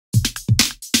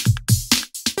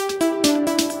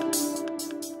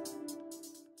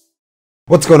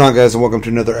What's going on, guys, and welcome to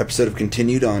another episode of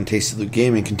Continued on Tasty Loot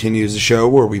Gaming. Continued is a show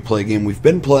where we play a game we've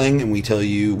been playing and we tell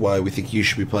you why we think you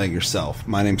should be playing yourself.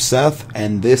 My name's Seth,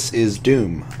 and this is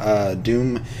Doom.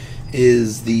 Doom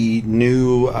is the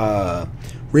new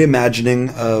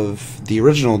reimagining of the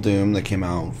original Doom that came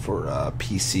out for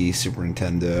PC, Super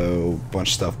Nintendo, a bunch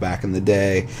of stuff back in the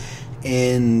day,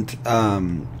 and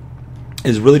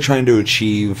is really trying to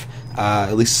achieve,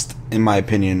 at least in my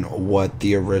opinion, what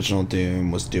the original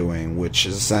Doom was doing, which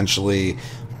is essentially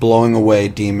blowing away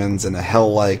demons in a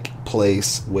hell-like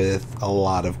place with a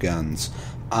lot of guns.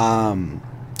 I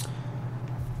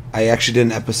actually did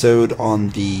an episode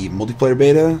on the multiplayer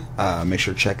beta. Make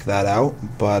sure to check that out.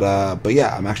 But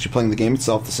yeah, I'm actually playing the game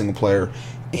itself, the single player,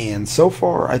 and so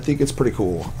far I think it's pretty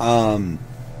cool. And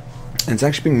it's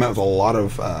actually being met with a lot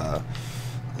of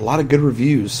good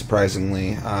reviews,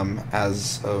 surprisingly.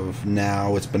 As of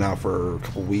now, it's been out for a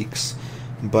couple weeks.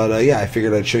 But yeah, I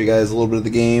figured I'd show you guys a little bit of the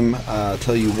game,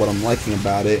 tell you what I'm liking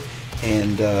about it,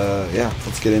 and yeah,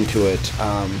 let's get into it,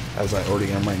 as I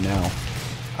already am right now.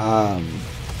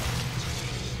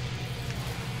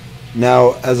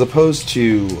 Now, as opposed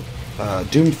to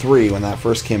Doom 3, when that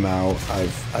first came out,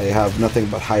 I have nothing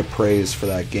but high praise for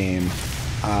that game.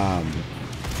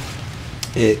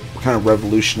 It kind of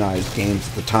revolutionized games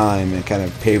at the time and kind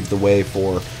of paved the way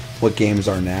for what games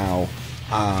are now.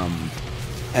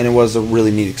 And it was a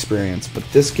really neat experience. But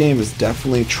this game is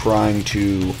definitely trying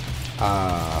to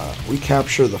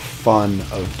recapture the fun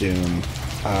of Doom.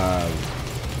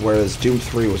 Whereas Doom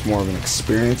 3 was more of an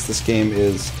experience, this game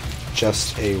is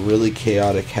just a really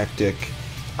chaotic, hectic,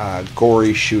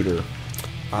 gory shooter.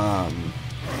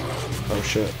 Oh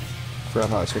shit. Forgot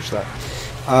how I switched that.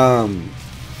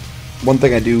 One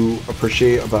thing I do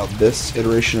appreciate about this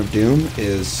iteration of Doom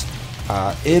is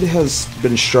it has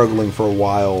been struggling for a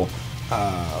while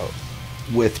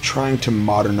with trying to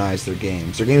modernize their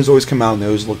games. Their games always come out and they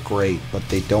always look great, but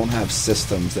they don't have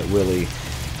systems that really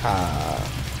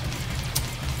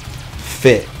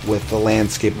fit with the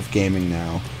landscape of gaming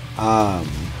now.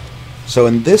 So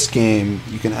in this game,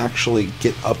 you can actually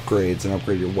get upgrades and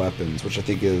upgrade your weapons, which I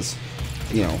think is,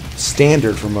 you know,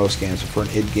 standard for most games, but for an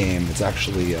id game, it's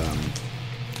actually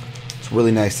it's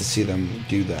really nice to see them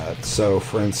do that. So,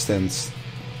 for instance,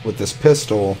 with this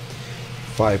pistol,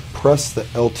 if I press the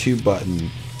L2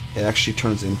 button, it actually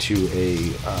turns into a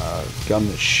gun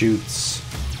that shoots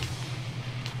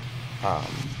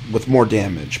with more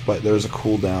damage, but there's a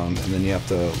cooldown, and then you have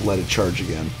to let it charge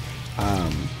again.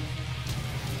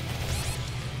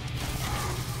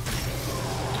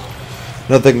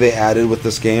 Another thing they added with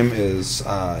this game is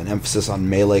an emphasis on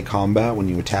melee combat. When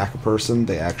you attack a person,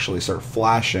 they actually start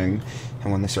flashing,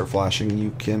 and when they start flashing,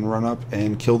 you can run up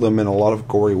and kill them in a lot of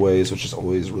gory ways, which is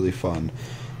always really fun.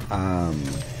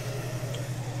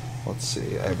 Let's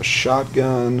see, I have a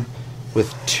shotgun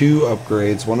with 2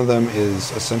 upgrades. One of them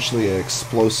is essentially an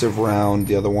explosive round,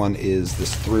 the other one is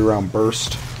this 3-round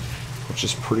burst, which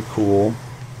is pretty cool.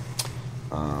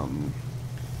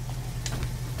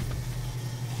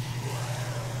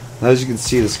 As you can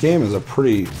see, this game is a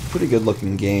pretty good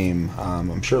looking game.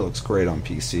 I'm sure it looks great on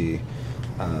PC,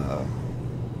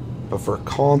 but for a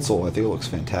console, I think it looks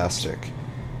fantastic.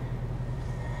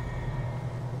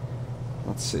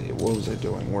 Let's see, what was I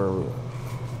doing?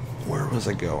 Where was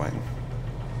I going?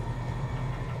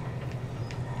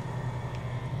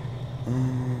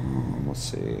 Let's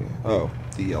see. Oh,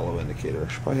 the yellow indicator. I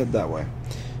should probably head that way.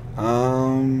 Do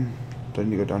I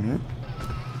need to go down here?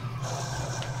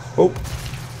 Oh.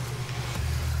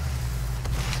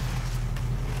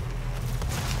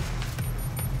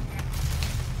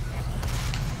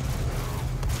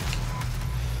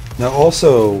 Now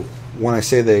also, when I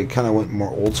say they kind of went more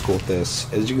old school with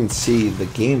this, as you can see, the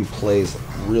game plays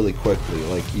really quickly.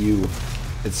 Like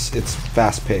it's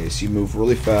fast paced. You move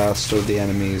really fast toward the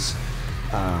enemies.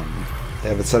 They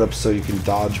have it set up so you can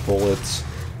dodge bullets,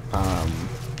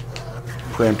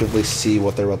 preemptively see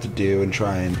what they're about to do and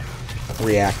try and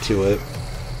react to it.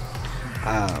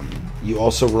 You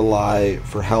also rely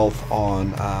for health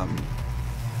on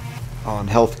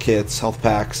health kits, health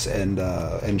packs,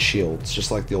 and shields,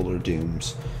 just like the older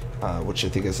Dooms, which I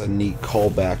think is a neat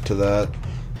callback to that.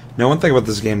 Now, one thing about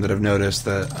this game that I've noticed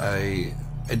that I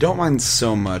don't mind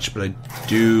so much, but I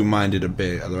do mind it a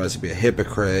bit, otherwise I'd be a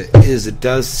hypocrite, is it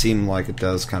does seem like it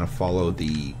does kind of follow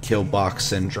the kill box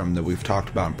syndrome that we've talked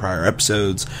about in prior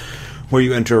episodes, where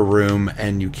you enter a room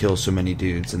and you kill so many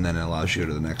dudes, and then it allows you to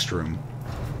go to the next room.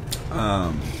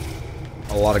 A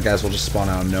lot of guys will just spawn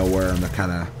out of nowhere, and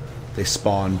they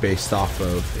spawn based off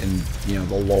of, in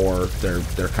the lore,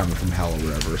 they're coming from hell or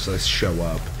whatever, so they show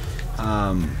up.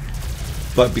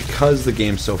 But because the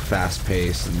game's so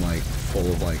fast-paced and like full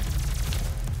of like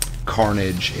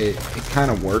carnage, it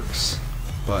kind of works.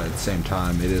 But at the same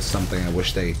time, it is something I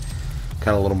wish they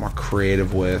got a little more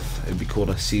creative with. It'd be cool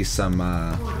to see some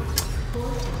more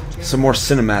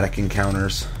cinematic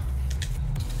encounters.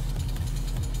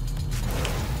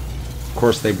 Of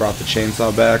course, they brought the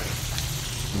chainsaw back.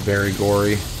 Very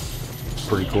gory.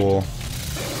 Pretty cool.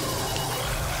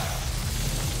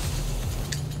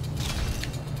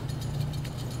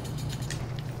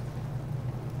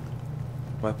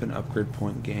 Weapon upgrade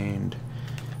point gained.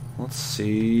 Let's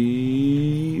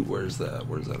see. Where's that?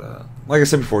 Where's that at? Like I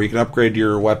said before, you can upgrade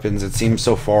your weapons. It seems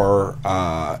so far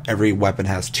every weapon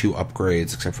has 2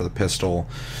 upgrades except for the pistol.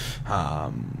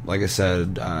 Like I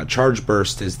said, charge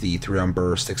burst is the 3-round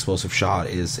burst. Explosive shot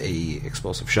is a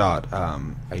explosive shot.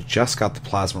 I just got the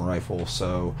plasma rifle,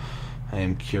 so I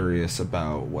am curious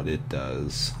about what it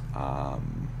does.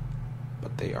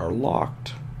 But they are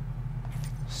locked.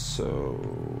 So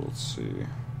let's see.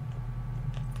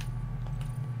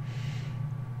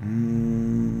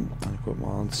 Unequip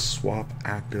mods, swap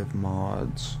active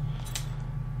mods.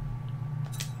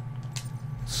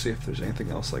 Let's see if there's anything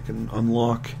else I can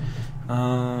unlock.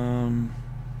 Well,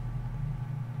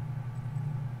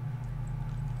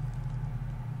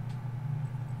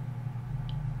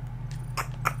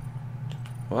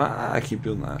 I keep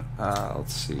doing that.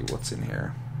 Let's see what's in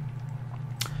here.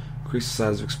 Increase the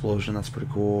size of explosion, that's pretty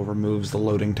cool. Removes the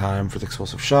loading time for the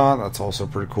explosive shot, that's also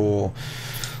pretty cool.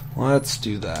 Let's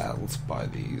do that. Let's buy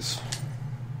these.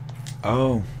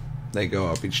 Oh, they go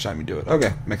up each time you do it.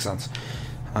 Okay, makes sense.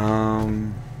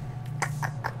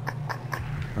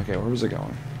 Okay, where was it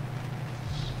going?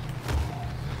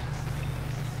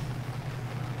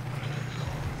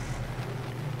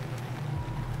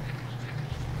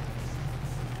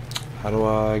 How do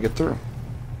I get through?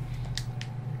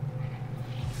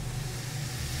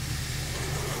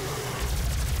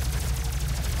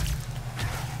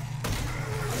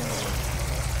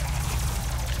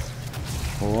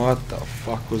 What the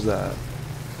fuck was that?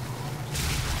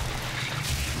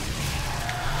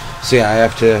 So yeah, I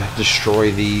have to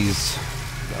destroy these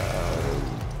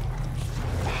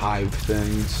hive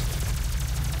things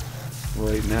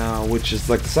right now, which is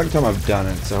like the second time I've done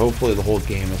it, so hopefully the whole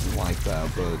game isn't like that,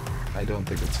 but I don't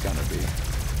think it's gonna be.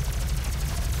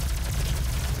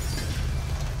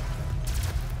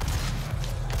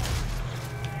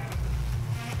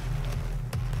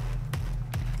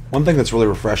 One thing that's really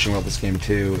refreshing about this game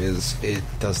too is it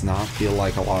does not feel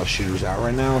like a lot of shooters out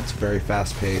right now. It's very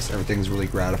fast paced, everything's really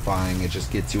gratifying, it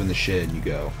just gets you in the shit and you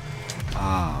go.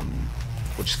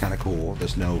 Which is kind of cool.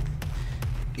 There's no...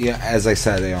 Yeah, as I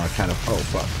said, they are kind of... Oh,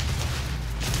 fuck.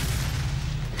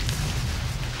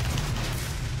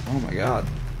 Oh my god.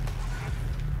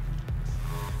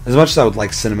 As much as I would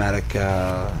like cinematic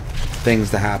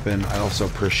things to happen, I also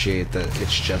appreciate that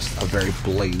it's just a very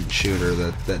blatant shooter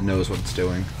that knows what it's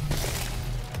doing.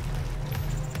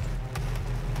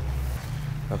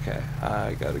 Okay,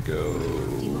 I gotta go.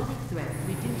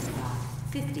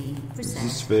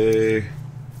 This way.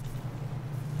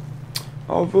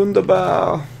 Oh,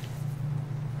 wunderbar.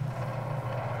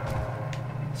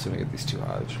 So let me get these 2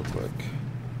 hives real quick.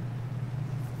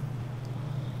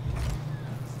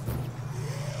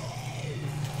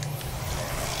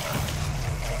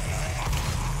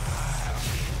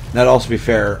 Now, to also be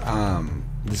fair,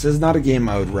 this is not a game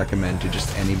I would recommend to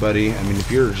just anybody. I mean,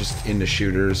 if you're just into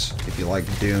shooters, if you like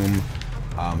Doom,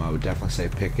 I would definitely say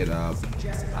pick it up.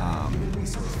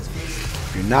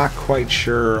 If you're not quite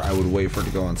sure, I would wait for it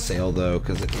to go on sale though,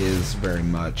 because it is very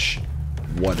much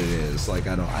what it is. Like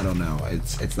I don't know.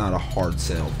 It's not a hard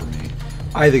sale for me.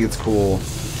 I think it's cool,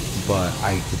 but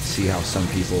I could see how some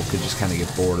people could just kind of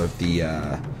get bored of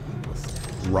the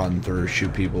run through,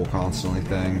 shoot people constantly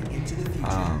thing.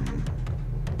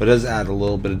 But it does add a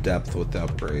little bit of depth with the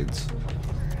upgrades.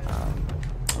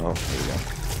 Oh, there we go.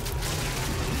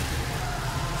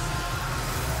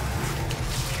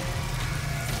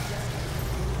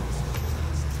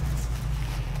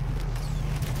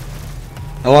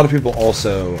 A lot of people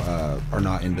also are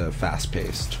not into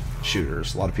fast-paced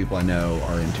shooters. A lot of people I know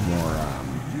are into more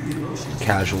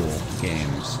casual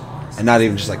games. And not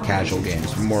even just like casual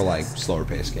games, but more like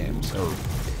slower-paced games. Or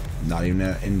not even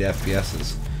into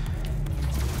FPSs.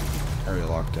 Area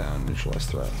lockdown, neutralize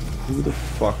threat. Who the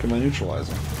fuck am I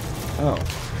neutralizing? Oh.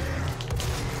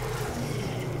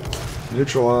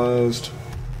 Neutralized.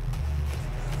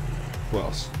 Who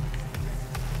else?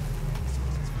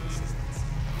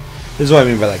 This is what I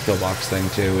mean by that kill box thing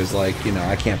too, is like, you know,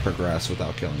 I can't progress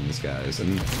without killing these guys.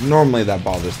 And normally that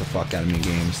bothers the fuck out of me in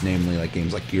games, namely like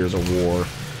games like Gears of War.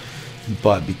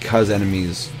 But because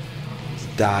enemies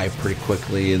die pretty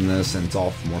quickly in this, and it's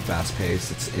all more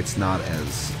fast-paced. It's not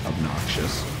as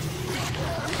obnoxious.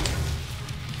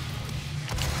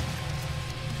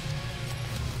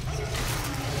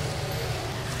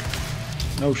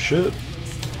 Oh shit.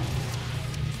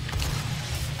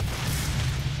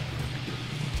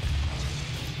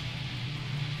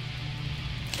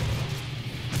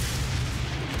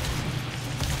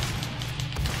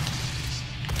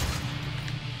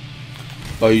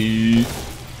 Bye.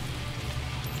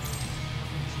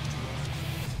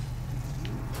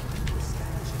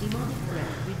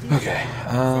 Okay,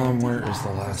 where is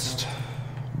the last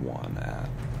one at?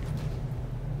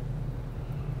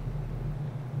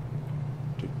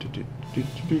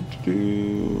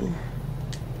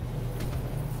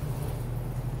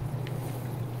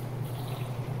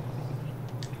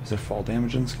 Is there fall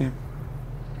damage in this game?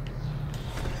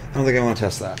 I don't think I want to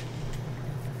test that.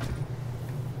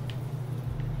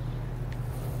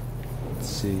 Let's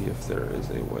see if there is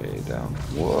a way down.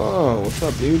 Whoa, what's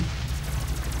up, dude?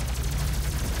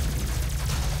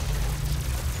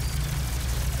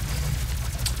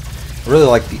 I really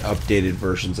like the updated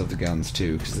versions of the guns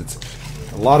too, because it's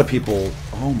a lot of people.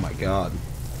 Oh my god!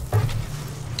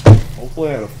 Hopefully,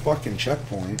 I had a fucking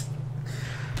checkpoint.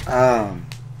 A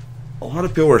lot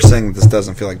of people are saying that this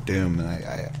doesn't feel like Doom, and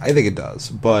I think it does,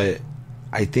 but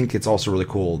I think it's also really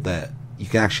cool that you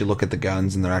can actually look at the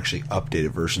guns and they're actually updated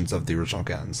versions of the original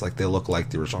guns. Like they look like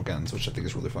the original guns, which I think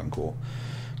is really fun, cool.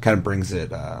 Kind of brings it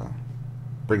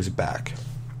back.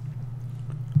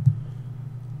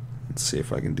 Let's see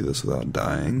if I can do this without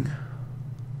dying.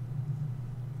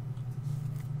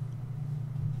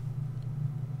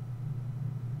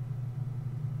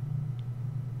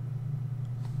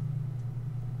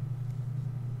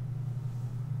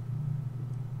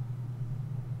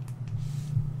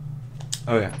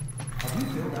 Oh yeah.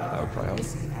 That would probably help.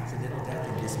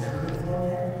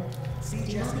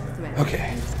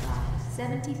 Okay.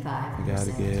 We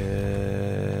gotta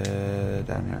get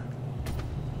down here.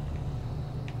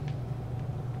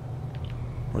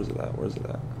 Where's it at? Where's it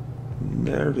at?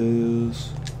 There it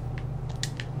is.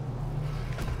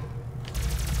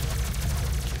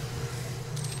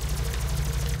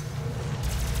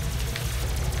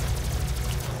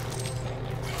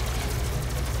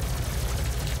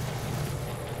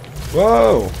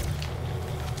 Whoa!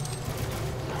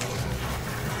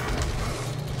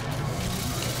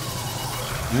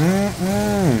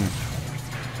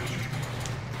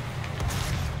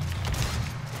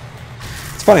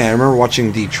 It's funny, I remember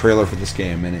watching the trailer for this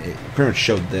game, and it pretty much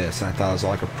showed this, and I thought it was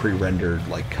like a pre-rendered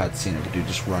like cutscene of a dude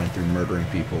just running through murdering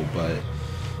people, but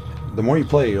the more you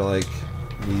play, you're like,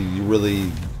 you really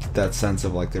get that sense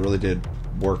of like they really did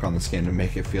work on this game to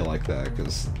make it feel like that,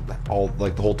 because all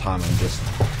like the whole time I'm just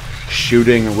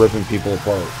shooting and ripping people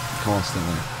apart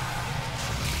constantly.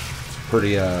 It's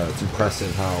pretty, it's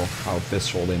impressive how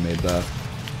visceral they made that.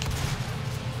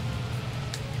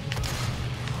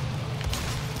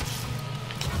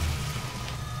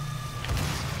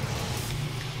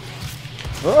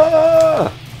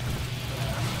 Ah!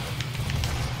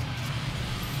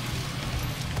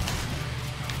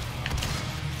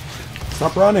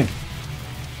 Stop running,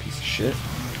 piece of shit.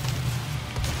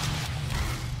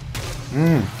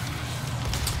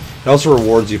 It also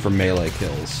rewards you for melee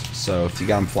kills. So if you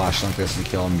got him flashing like this and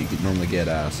kill him, you can normally get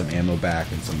some ammo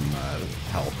back and some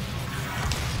health.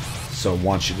 So it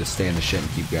wants you to stay in the shit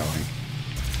and keep going.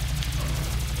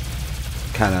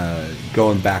 Kind of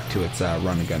going back to its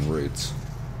run and gun roots.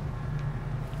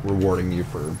 Rewarding you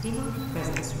for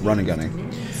run and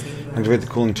gunning. Activate the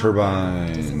cooling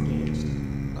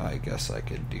turbine. I guess I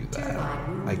could do that.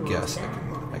 I guess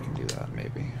I can do that,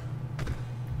 maybe.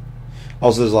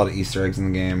 Also, there's a lot of Easter eggs in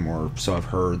the game, or so I've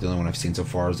heard. The only one I've seen so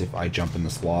far is if I jump in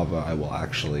this lava, I will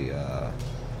actually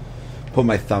put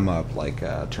my thumb up like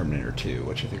Terminator 2,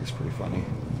 which I think is pretty funny.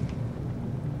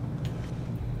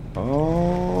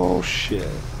 Oh, shit.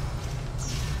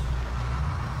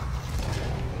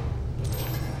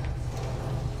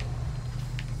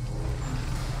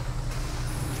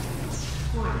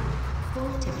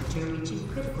 Core temperature reaching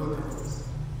critical levels.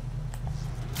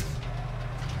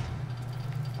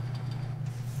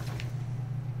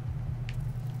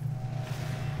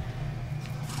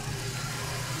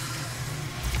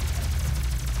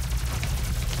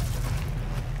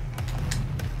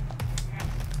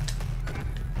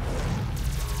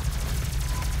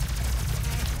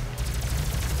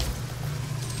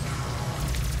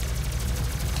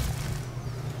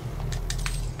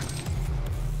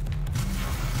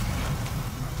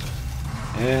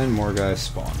 And more guys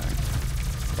spawning.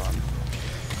 Fun.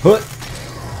 Hut!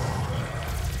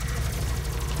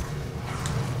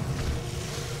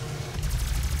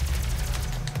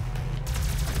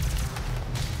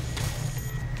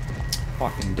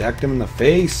 Fucking decked him in the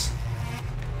face.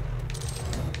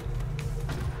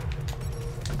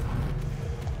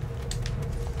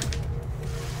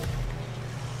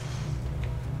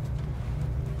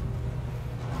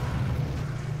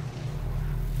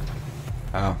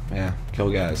 Oh, yeah. Kill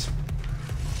guys.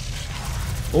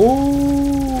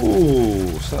 Oh,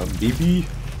 what's up, BB?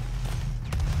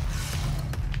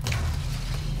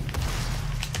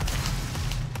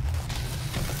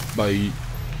 Bye.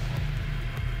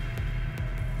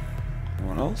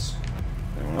 Anyone else?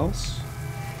 Anyone else?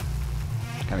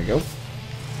 Can I go?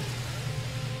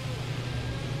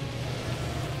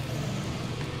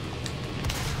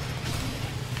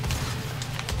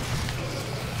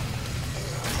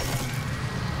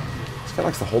 This guy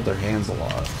likes to hold their hands a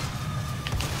lot.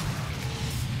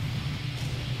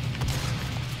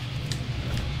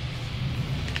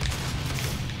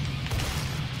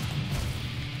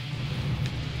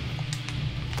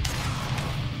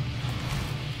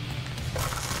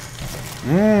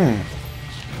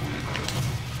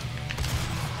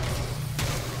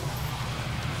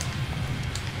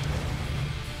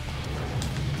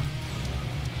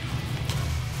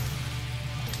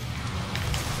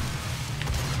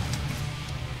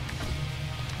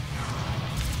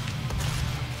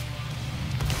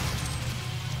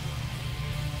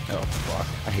 Oh, fuck.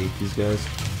 I hate these guys.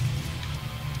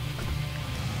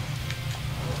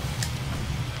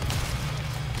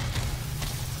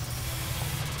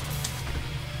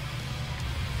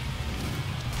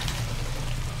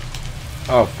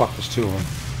 Oh, fuck, there's two of them.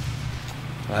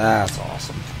 That's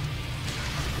awesome.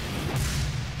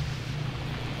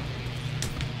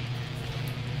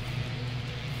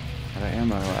 Out of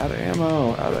ammo, out of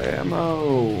ammo, out of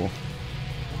ammo.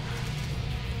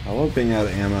 I love being out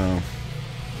of ammo.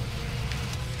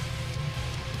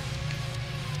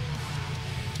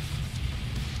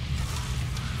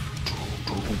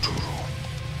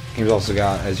 Game's also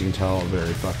got, as you can tell, a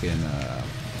very fucking,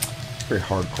 very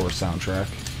hardcore soundtrack.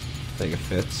 I think it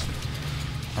fits.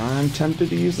 I'm tempted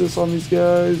to use this on these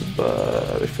guys,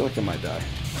 but I feel like I might die.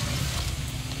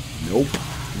 Nope.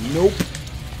 Nope.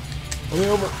 Let me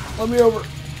over. Let me over.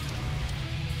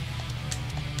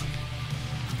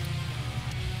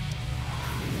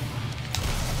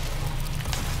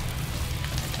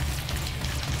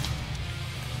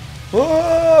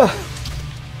 Ah!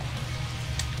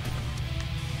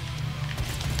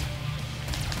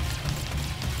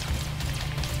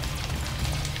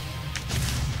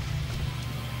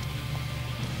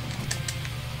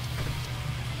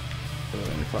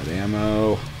 Fight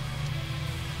ammo.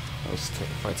 This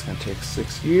fight's gonna take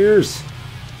 6 years.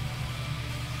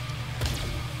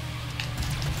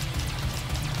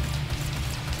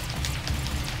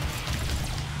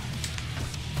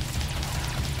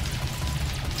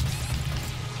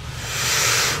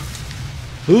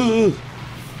 Ooh.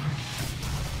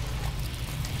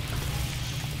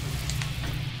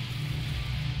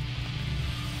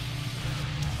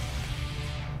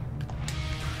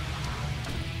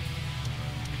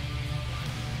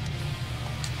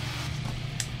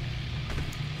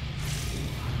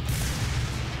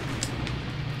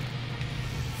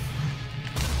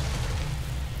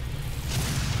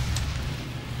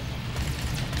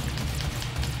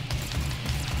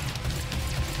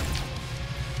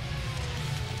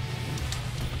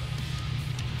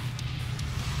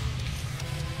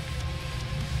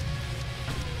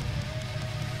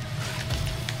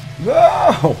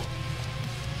 No!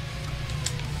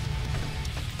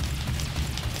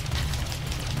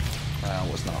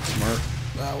 That was not smart.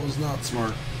 That was not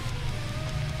smart.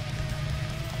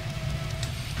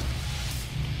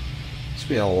 This would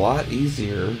be a lot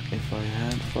easier if I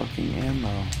had fucking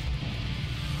ammo.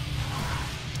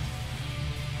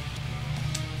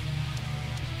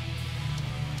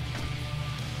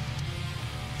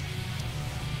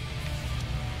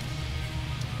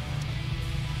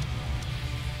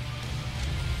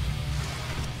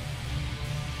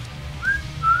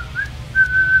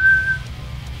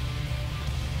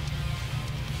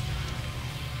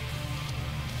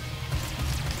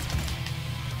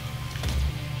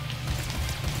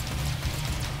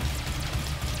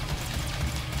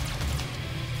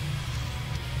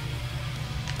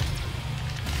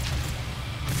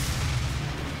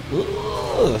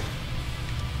 Ugh.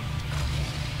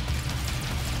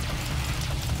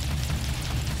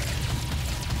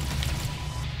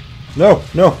 No,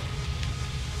 no.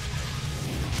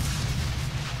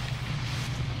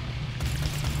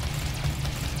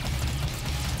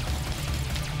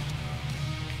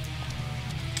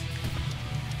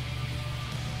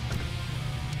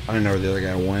 I don't know where the other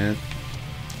guy went.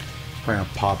 Probably gonna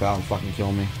pop out and fucking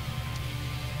kill me.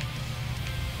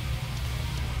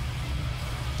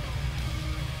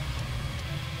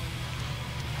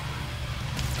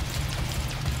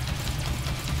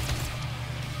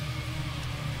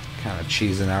 kind of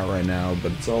cheesing out right now,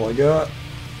 but it's all I got.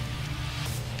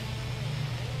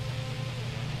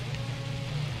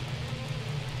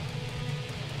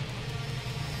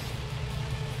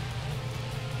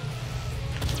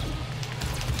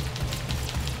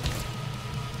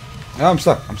 Oh, I'm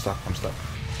stuck.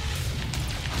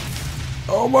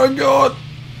 Oh my god!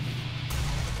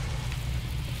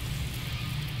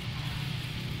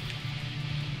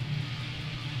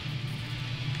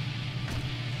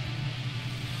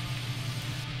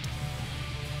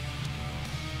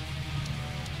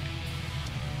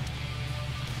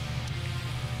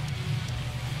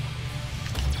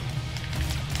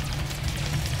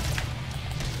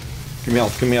 Give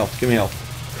me health.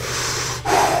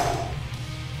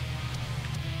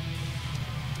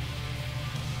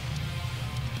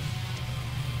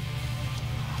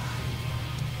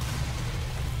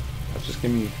 Just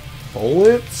give me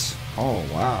bullets? Oh,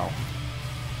 wow.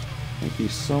 Thank you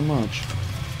so much.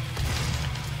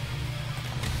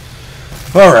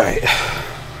 Alright.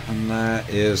 And that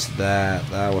is that.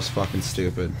 That was fucking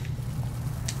stupid.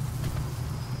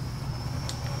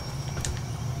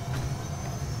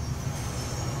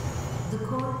 The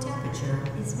core temperature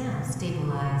is now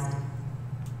stabilized.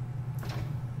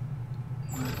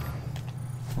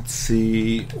 Let's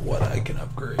see what I can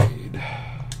upgrade.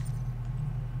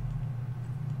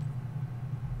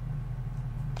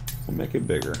 We'll make it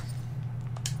bigger.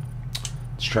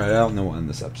 Let's try it out and then we'll end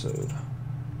this episode.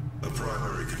 The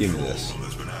primary Give me control this. room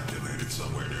has been activated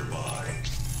somewhere nearby.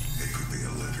 It could be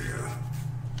Olivia.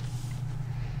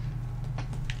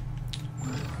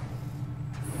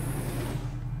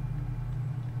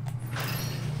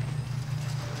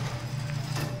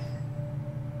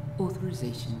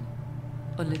 Authorization.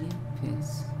 Olivia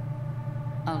Pierce.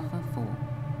 Alpha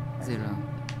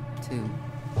 402.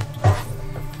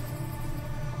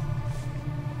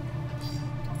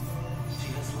 She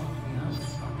has locked me out,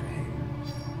 Dr. Hager.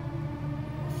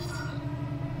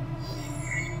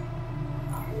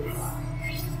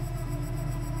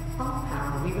 All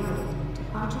power rerouted to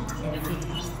Project Energy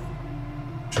Test.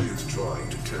 She is trying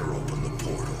to tear open the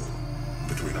portal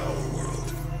between our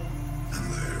world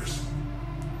and theirs.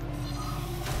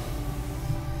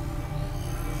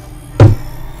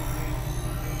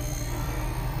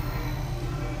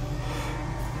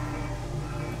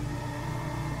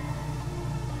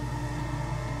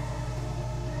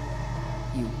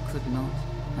 You could not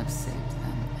have saved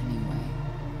them anyway.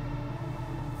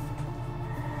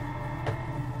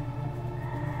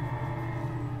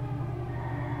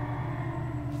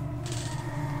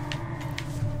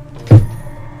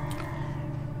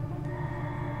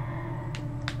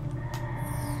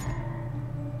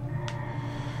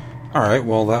 Alright,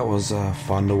 well that was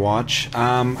fun to watch.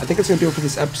 I think it's going to do it for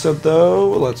this episode though.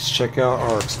 Let's check out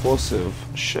our explosive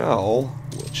shell,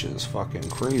 which is fucking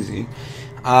crazy.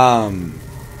 I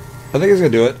think it's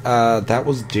going to do it. That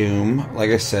was Doom. Like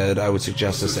I said, I would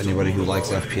suggest this to anybody who likes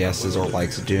FPSs or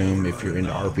likes Doom. If you're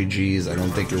into RPGs, I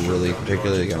don't think you're really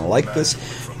particularly going to like this,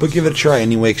 but give it a try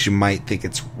anyway because you might think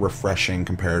it's refreshing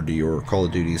compared to your Call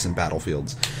of Duties and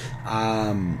Battlefields.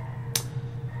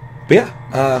 But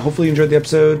yeah, hopefully you enjoyed the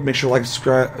episode. Make sure to like and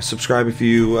subscribe if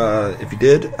you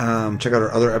did. Check out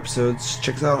our other episodes.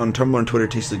 Check us out on Tumblr and Twitter,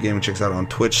 Tasty Gaming. Check us out on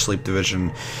Twitch, Sleep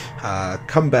Division.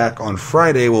 Come back on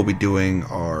Friday. We'll be doing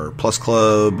our Plus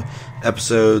Club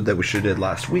episode that we should have did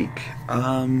last week.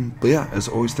 But yeah, as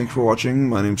always, thanks for watching.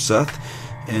 My name's Seth.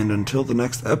 And until the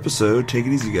next episode, take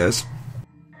it easy, guys.